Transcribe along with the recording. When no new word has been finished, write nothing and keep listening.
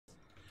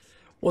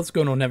What's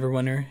going on,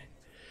 Neverwinter?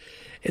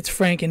 It's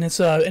Frank, and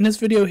in this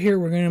video here,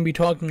 we're going to be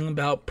talking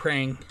about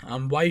praying,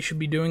 why you should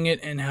be doing it,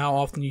 and how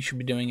often you should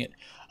be doing it.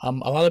 A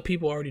lot of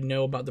people already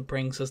know about the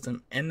praying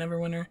system in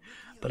Neverwinter,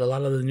 but a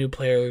lot of the new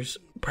players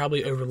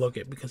probably overlook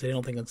it because they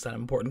don't think it's that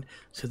important.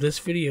 So this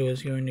video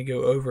is going to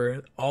go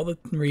over all the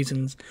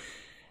reasons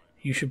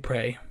you should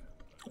pray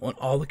on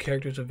all the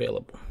characters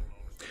available.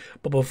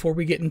 But before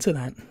we get into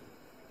that,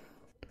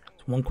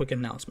 one quick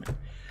announcement.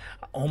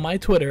 On my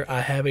Twitter,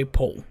 I have a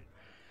poll.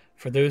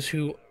 For those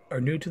who are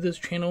new to this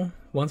channel,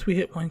 once we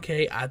hit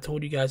 1K, I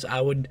told you guys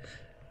I would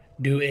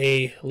do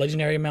a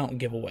legendary mount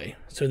giveaway.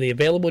 So the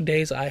available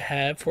days I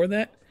have for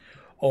that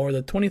are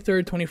the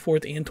 23rd,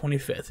 24th, and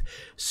 25th.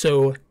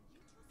 So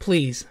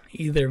please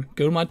either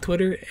go to my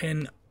Twitter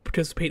and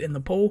participate in the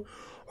poll,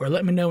 or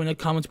let me know in the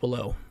comments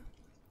below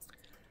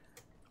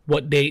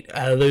what date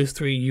out of those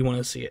three you want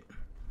to see it,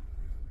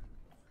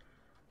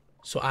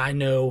 so I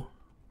know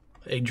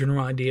a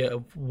general idea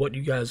of what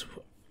you guys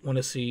want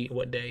to see,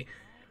 what day,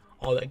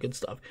 all that good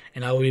stuff.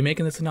 And I will be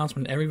making this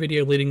announcement every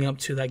video leading up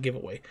to that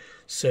giveaway,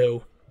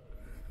 so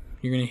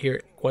you're going to hear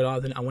it quite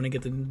often. I want to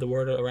get the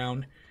word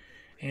around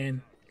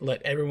and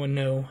let everyone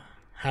know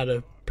how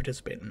to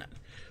participate in that.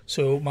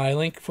 So my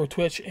link for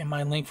Twitch and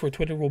my link for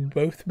Twitter will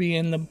both be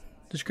in the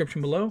description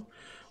below,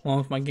 along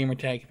with my gamer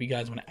tag if you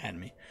guys want to add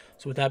me.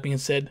 So with that being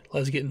said,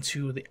 let's get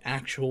into the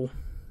actual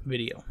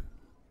video.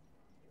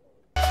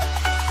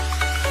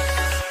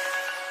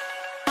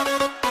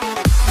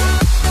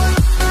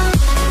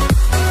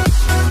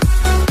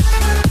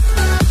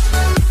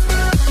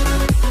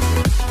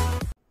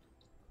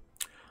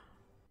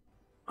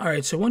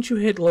 Alright, so once you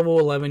hit level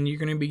 11, you're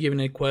going to be given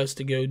a quest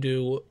to go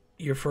do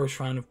your first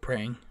round of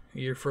praying.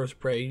 Your first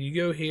pray. You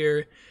go here,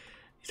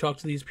 you talk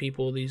to these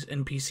people, these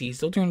NPCs.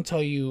 They're going to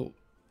tell you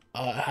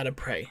how to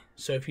pray.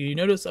 So if you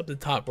notice up the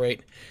top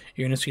right,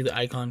 you're going to see the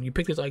icon. You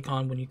pick this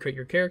icon when you create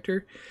your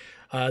character.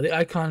 The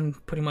icon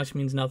pretty much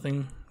means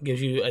nothing.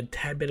 Gives you a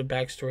tad bit of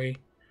backstory,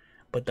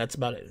 but that's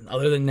about it.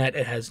 Other than that,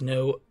 it has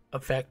no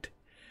effect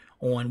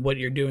on what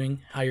you're doing,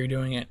 how you're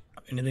doing it,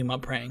 anything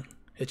about praying.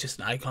 It's just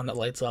an icon that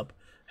lights up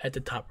at the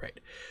top right.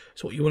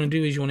 So what you want to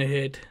do is you want to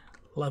hit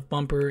left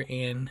bumper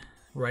and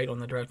right on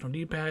the directional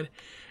D-pad.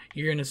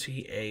 You're going to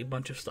see a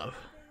bunch of stuff.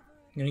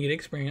 You're going to get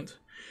experience.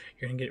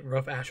 You're going to get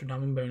rough Astral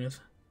Diamond bonus.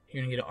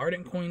 You're going to get an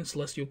Ardent Coin,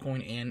 Celestial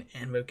Coin, and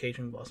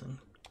Invocation Blessing.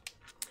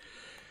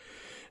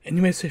 And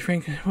you may say,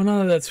 Frank, well,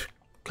 none of that's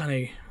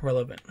kind of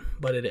relevant,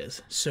 but it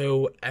is.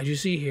 So as you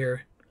see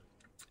here,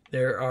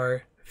 there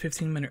are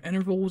 15-minute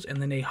intervals,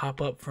 and then they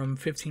hop up from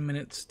 15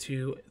 minutes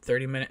to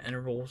 30-minute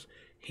intervals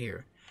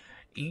here.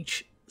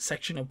 Each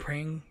section of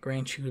praying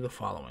grants you the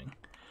following: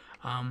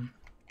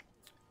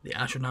 the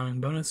Astral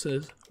Diamond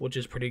bonuses, which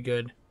is pretty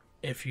good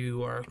if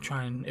you're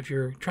trying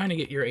to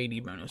get your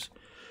AD bonus.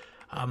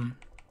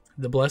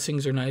 The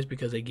blessings are nice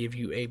because they give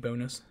you a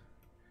bonus.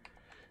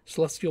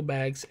 Celestial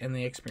bags and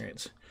the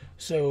experience.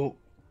 So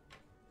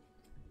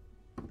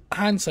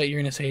hindsight, you're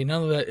gonna say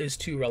none of that is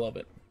too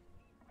relevant,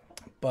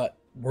 but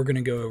we're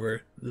gonna go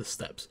over the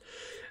steps.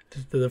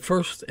 The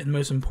first and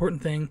most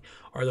important thing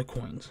are the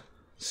coins.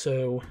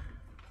 So,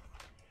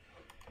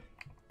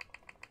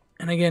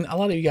 and again, a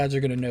lot of you guys are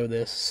going to know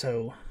this,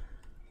 so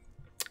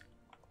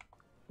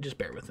just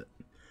bear with it.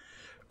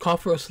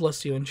 Coffer of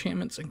Celestial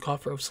Enchantments and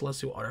Coffer of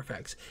Celestial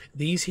Artifacts.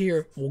 These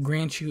here will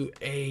grant you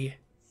a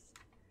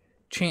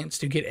chance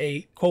to get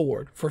a cold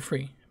ward for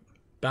free.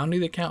 Bound to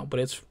the account,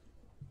 but it's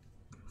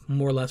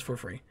more or less for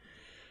free.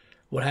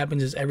 What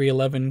happens is every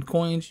 11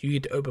 coins, you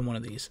get to open one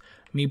of these.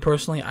 Me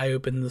personally, I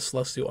opened the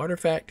Celestial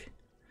Artifact.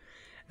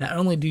 Not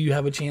only do you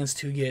have a chance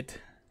to get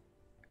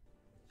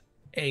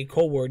a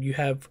cold ward, you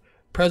have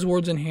Prez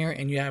wards in here,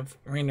 and you have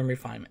random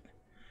refinement.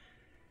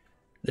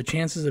 The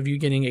chances of you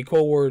getting a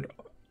cold ward,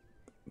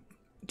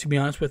 to be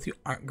honest with you,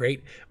 aren't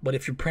great. But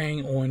if you're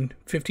praying on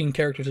 15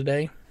 characters a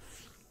day,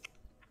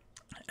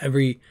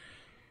 every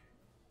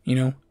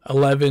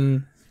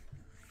 11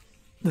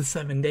 to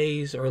 7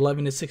 days or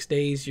 11 to 6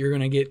 days, you're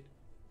gonna get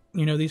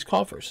these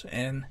coffers.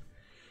 And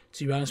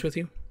to be honest with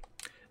you,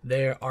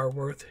 they are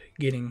worth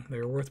getting.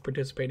 They're worth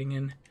participating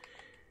in.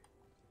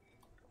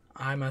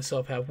 I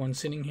myself have one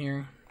sitting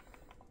here.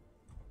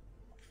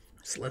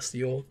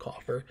 Celestial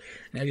Coffer.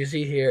 And as you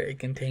see here, it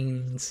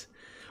contains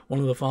one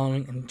of the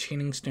following: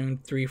 Enchanting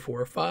Stone 3,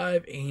 4,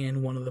 5,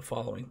 and one of the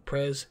following: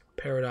 Prez,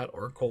 Peridot,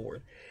 or Cold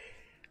Ward.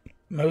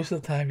 Most of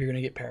the time, you're going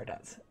to get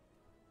Peridots.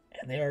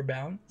 And they are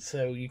bound,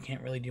 so you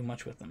can't really do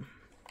much with them.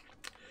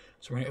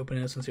 So we're going to open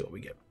this and see what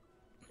we get.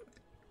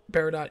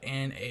 Peridot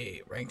and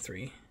a rank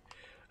 3.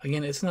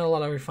 Again, it's not a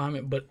lot of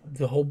refinement, but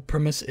the whole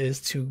premise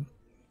is to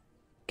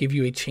give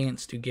you a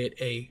chance to get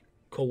a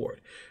cold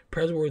ward.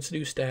 Prez wards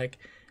do stack,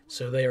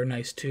 so they are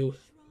nice too,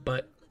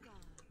 but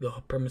the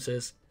premise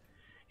is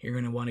you're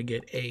going to want to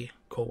get a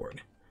cold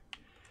ward.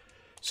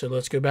 So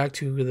let's go back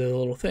to the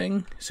little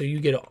thing. So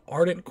you get an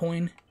Ardent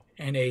Coin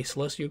and a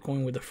Celestial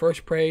Coin with the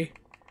first pray,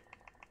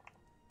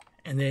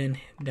 and then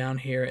down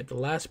here at the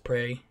last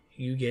pray,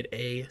 you get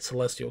a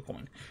celestial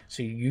coin.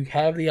 So you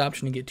have the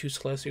option to get 2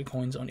 celestial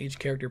coins on each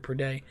character per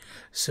day.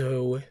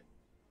 So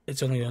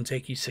it's only going to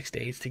take you 6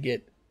 days to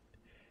get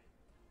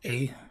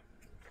a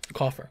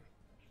coffer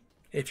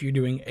if you're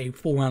doing a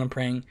full round of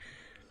praying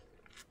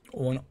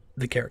on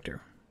the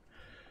character.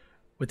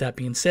 With that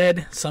being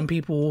said, some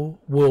people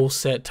will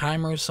set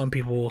timers, some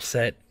people will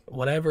set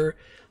whatever,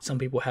 some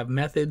people have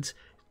methods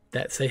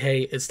that say,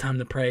 hey, it's time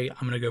to pray,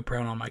 I'm going to go pray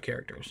on all my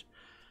characters.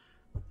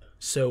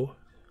 So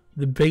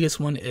the biggest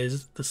one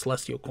is the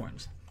celestial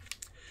coins.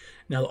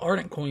 Now the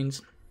ardent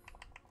coins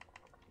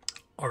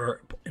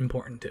are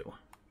important too.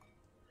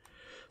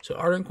 So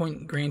ardent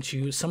coin grants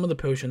you some of the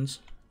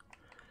potions,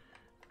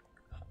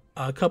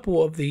 a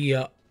couple of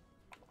the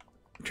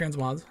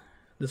transmods,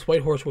 this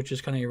white horse, which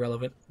is kind of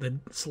irrelevant, the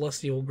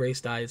celestial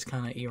grace die is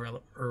kind of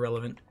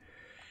irrelevant,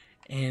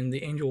 and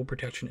the angel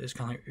protection is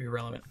kind of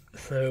irrelevant.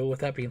 So with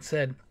that being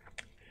said,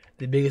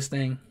 the biggest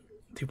thing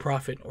to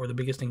profit, or the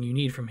biggest thing you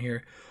need from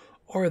here,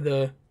 are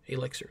the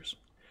elixirs.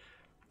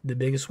 The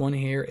biggest one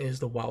here is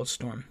the Wild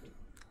Storm.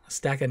 A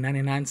stack of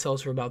 99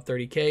 sells for about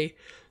 30k.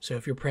 So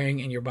if you're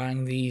praying and you're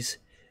buying these,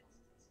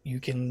 you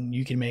can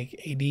make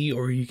AD,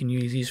 or you can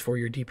use these for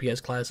your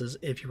DPS classes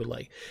if you would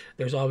like.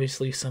 There's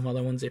obviously some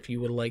other ones if you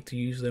would like to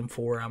use them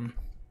for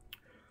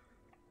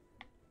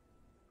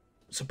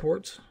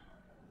supports.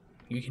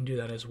 You can do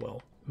that as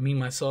well. Me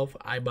myself,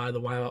 I buy the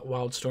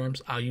Wild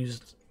Storms. I'll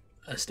use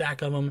a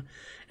stack of them,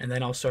 and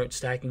then I'll start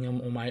stacking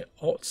them on my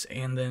alts,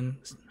 and then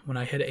when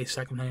I hit a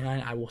stack of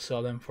 99, I will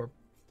sell them for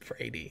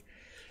AD.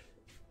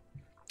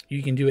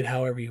 You can do it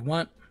however you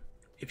want.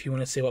 If you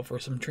want to save up for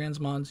some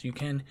transmods, you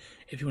can.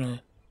 If you want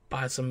to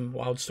buy some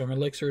Wildstorm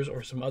elixirs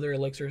or some other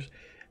elixirs,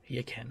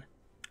 you can.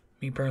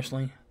 Me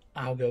personally,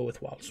 I'll go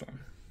with Wildstorm.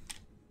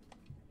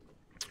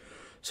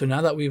 So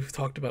now that we've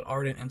talked about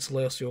Ardent and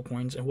Celestial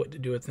coins and what to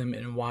do with them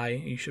and why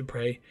you should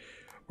pray,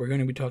 we're going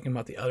to be talking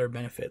about the other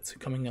benefits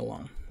coming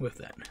along with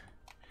that.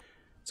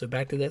 So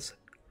back to this.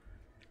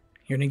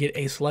 You're going to get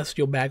a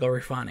Celestial bag of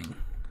refining.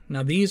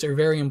 Now these are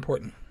very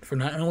important for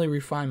not only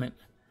refinement,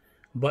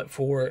 but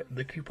for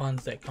the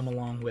coupons that come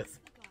along with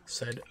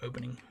said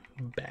opening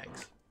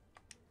bags.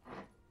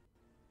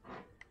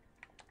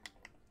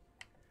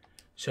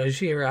 So as you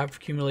see here, I've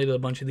accumulated a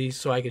bunch of these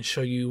so I can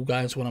show you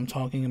guys what I'm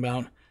talking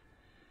about.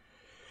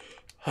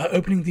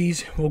 Opening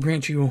these will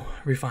grant you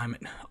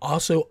refinement.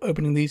 Also,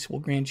 opening these will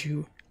grant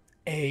you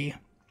a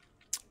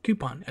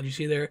coupon. As you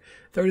see there,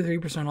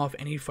 33% off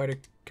any fighter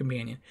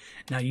companion.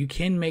 Now, you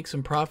can make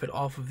some profit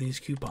off of these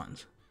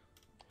coupons.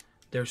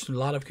 There's a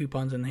lot of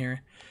coupons in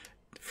here,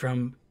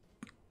 from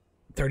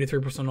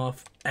 33%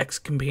 off X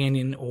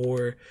companion,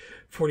 or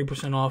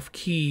 40% off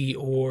key,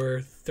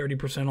 or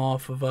 30%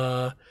 off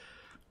of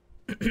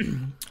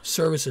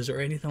services, or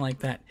anything like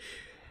that.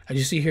 As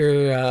you see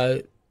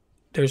here,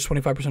 there's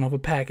 25% off a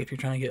pack if you're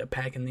trying to get a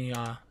pack in the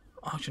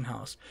auction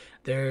house.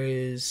 There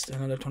is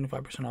another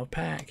 25% off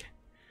pack.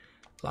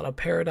 A lot of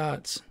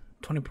paradots.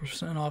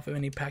 20% off of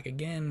any pack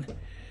again.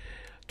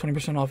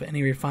 20% off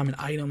any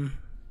refinement item.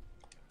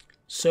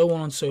 So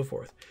on and so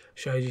forth.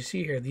 So as you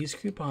see here, these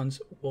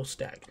coupons will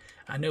stack.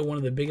 I know one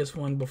of the biggest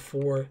one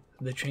before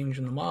the change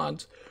in the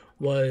mods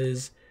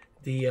was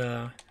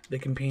the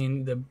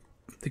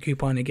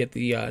coupon to get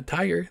the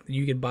tire.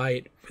 You could buy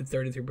it for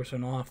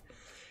 33% off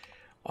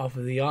of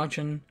the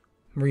auction,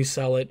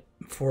 resell it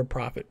for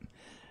profit.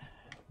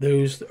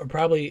 Those are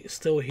probably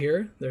still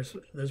here. There's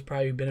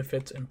probably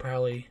benefits and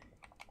probably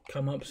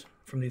come ups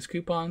from these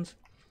coupons,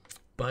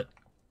 but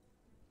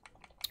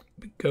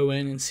go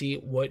in and see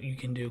what you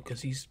can do,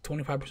 because these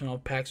 25%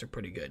 off packs are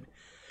pretty good.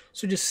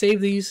 So just save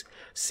these,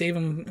 save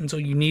them until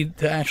you need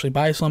to actually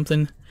buy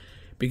something,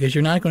 because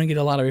you're not going to get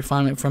a lot of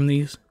refinement from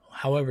these.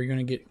 However, you're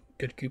going to get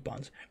good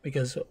coupons,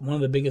 because one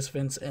of the biggest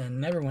events in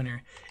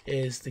Neverwinter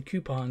is the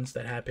coupons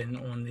that happen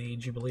on the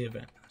Jubilee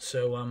event.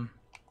 So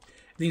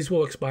these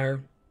will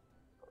expire,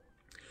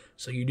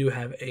 so you do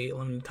have a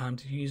limited time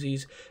to use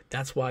these.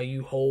 That's why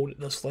you hold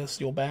the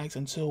Celestial bags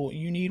until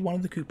you need one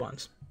of the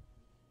coupons.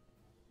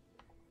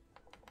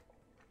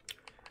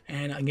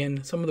 And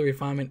again, some of the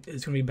refinement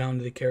is going to be bound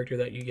to the character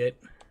that you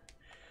get,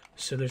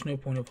 so there's no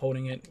point of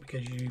holding it,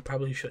 because you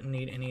probably shouldn't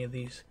need any of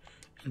these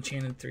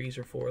enchanted 3s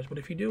or 4s, but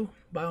if you do,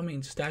 by all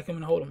means, stack them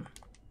and hold them.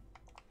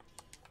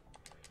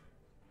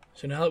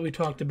 So now that we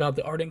talked about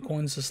the Ardent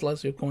coins, the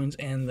Celestial coins,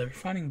 and the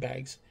refining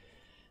bags,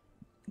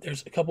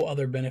 there's a couple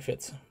other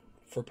benefits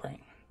for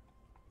praying.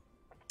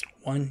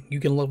 One, you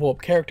can level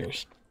up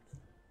characters,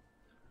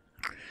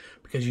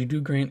 because you do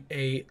grant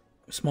a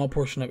small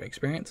portion of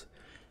experience.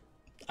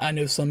 I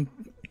know some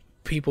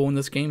people in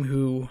this game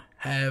who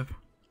have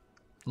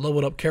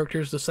leveled up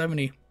characters to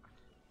 70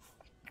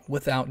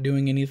 without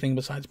doing anything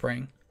besides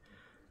praying.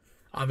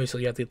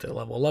 Obviously, you have to get to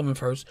level 11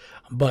 first,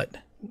 but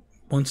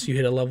once you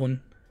hit a level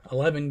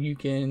 11, you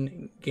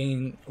can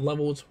gain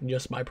levels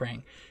just by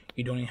praying.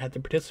 You don't even have to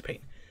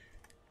participate.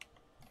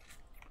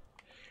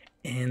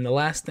 And the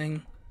last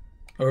thing,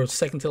 or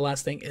second to the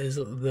last thing, is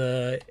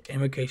the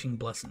invocation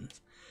blessings.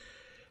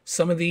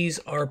 Some of these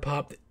are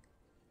popped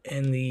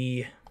in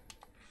the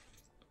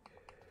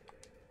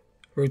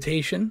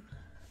rotation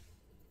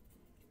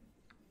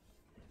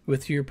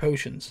with your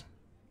potions.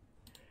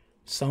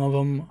 Some of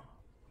them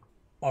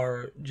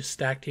are just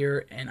stacked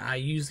here, and I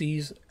use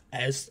these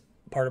as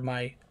part of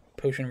my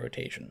potion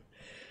rotation.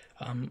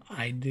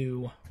 I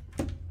do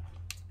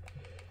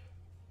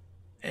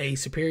a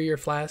superior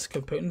flask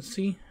of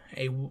potency,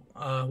 a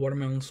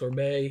watermelon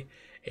sorbet,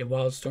 a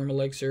wild storm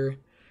elixir.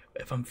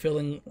 If I'm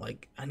feeling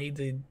like I need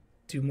to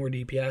do more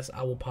DPS,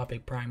 I will pop a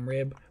prime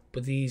rib.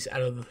 But these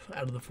out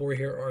of the 4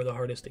 here are the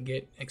hardest to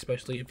get,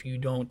 especially if you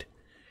don't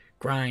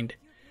grind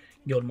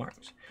guild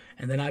marks.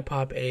 And then I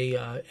pop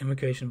a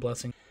invocation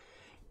blessing.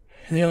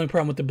 And the only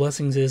problem with the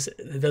blessings is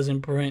it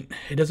doesn't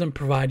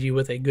provide you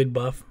with a good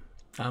buff.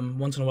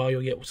 Once in a while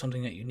you'll get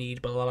something that you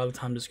need, but a lot of the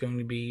time it's going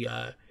to be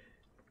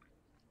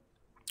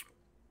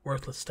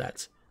worthless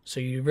stats.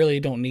 So you really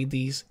don't need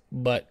these,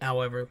 but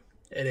however,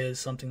 it is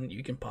something that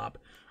you can pop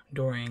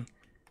during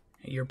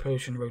your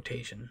potion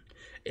rotation.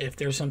 If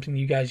there's something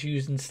you guys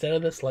use instead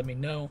of this, let me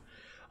know.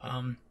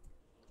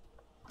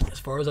 As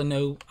far as I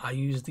know, I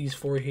use these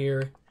 4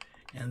 here,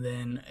 and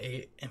then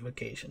a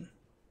invocation.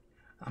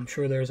 I'm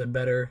sure there's a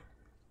better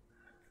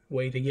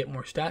way to get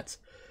more stats,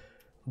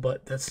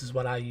 but this is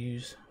what I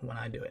use when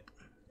I do it.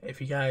 If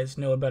you guys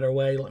know a better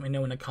way, let me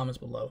know in the comments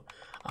below.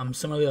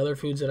 Some of the other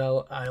foods that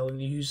I'll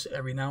use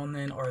every now and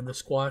then are the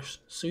squash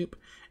soup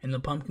and the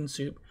pumpkin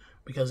soup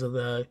because of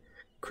the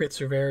crit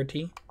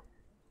severity.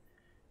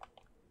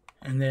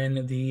 And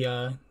then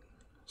the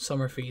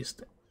summer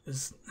feast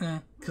is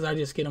because I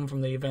just get them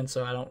from the event,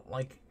 so I don't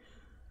like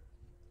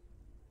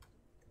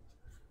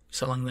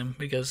selling them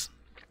because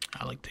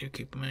I like to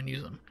keep them and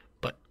use them.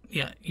 But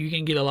yeah, you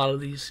can get a lot of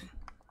these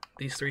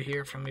 3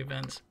 here from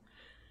events,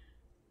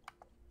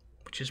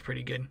 which is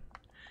pretty good.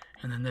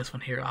 And then this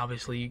one here,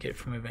 obviously you get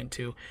from event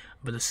 2,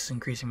 but this is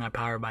increasing my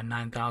power by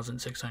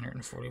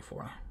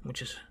 9,644,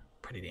 which is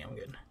pretty damn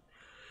good.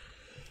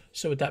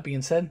 So with that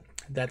being said,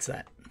 that's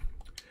that.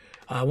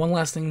 One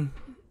last thing,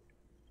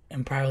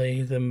 and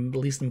probably the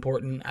least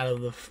important out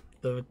of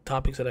the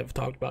topics that I've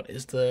talked about,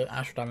 is the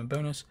Astral Diamond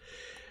bonus.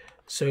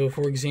 So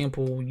for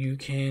example, you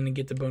can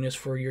get the bonus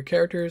for your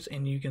characters,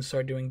 and you can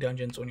start doing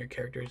dungeons on your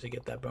characters to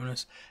get that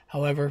bonus.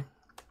 However,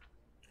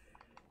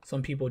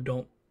 some people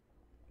don't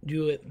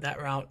do it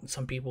that route.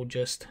 Some people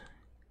just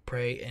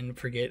pray and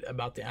forget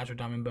about the Astral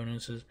Diamond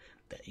bonuses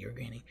that you're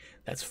gaining.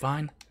 That's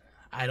fine.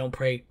 I don't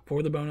pray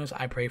for the bonus.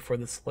 I pray for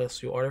the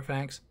celestial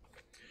artifacts,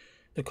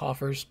 the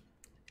coffers,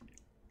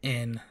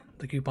 and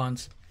the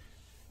coupons,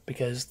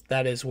 because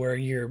that is where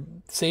your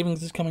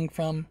savings is coming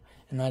from,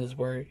 and that is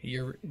where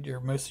your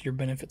most of your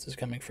benefits is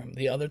coming from.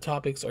 The other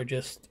topics are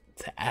just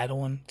to add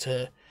on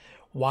to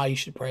why you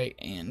should pray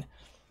and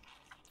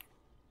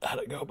how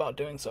to go about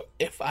doing so.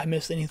 If I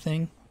missed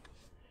anything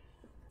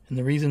and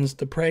the reasons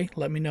to pray,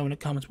 let me know in the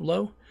comments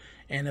below.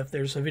 And if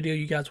there's a video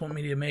you guys want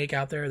me to make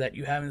out there that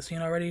you haven't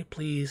seen already,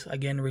 please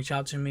again reach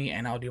out to me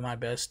and I'll do my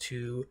best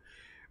to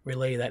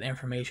relay that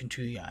information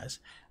to you guys.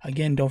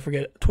 Again, don't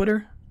forget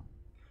Twitter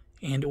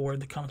and or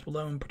the comments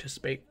below and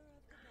participate.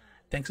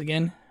 Thanks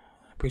again.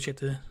 Appreciate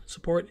the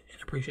support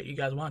and appreciate you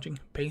guys watching.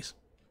 Peace.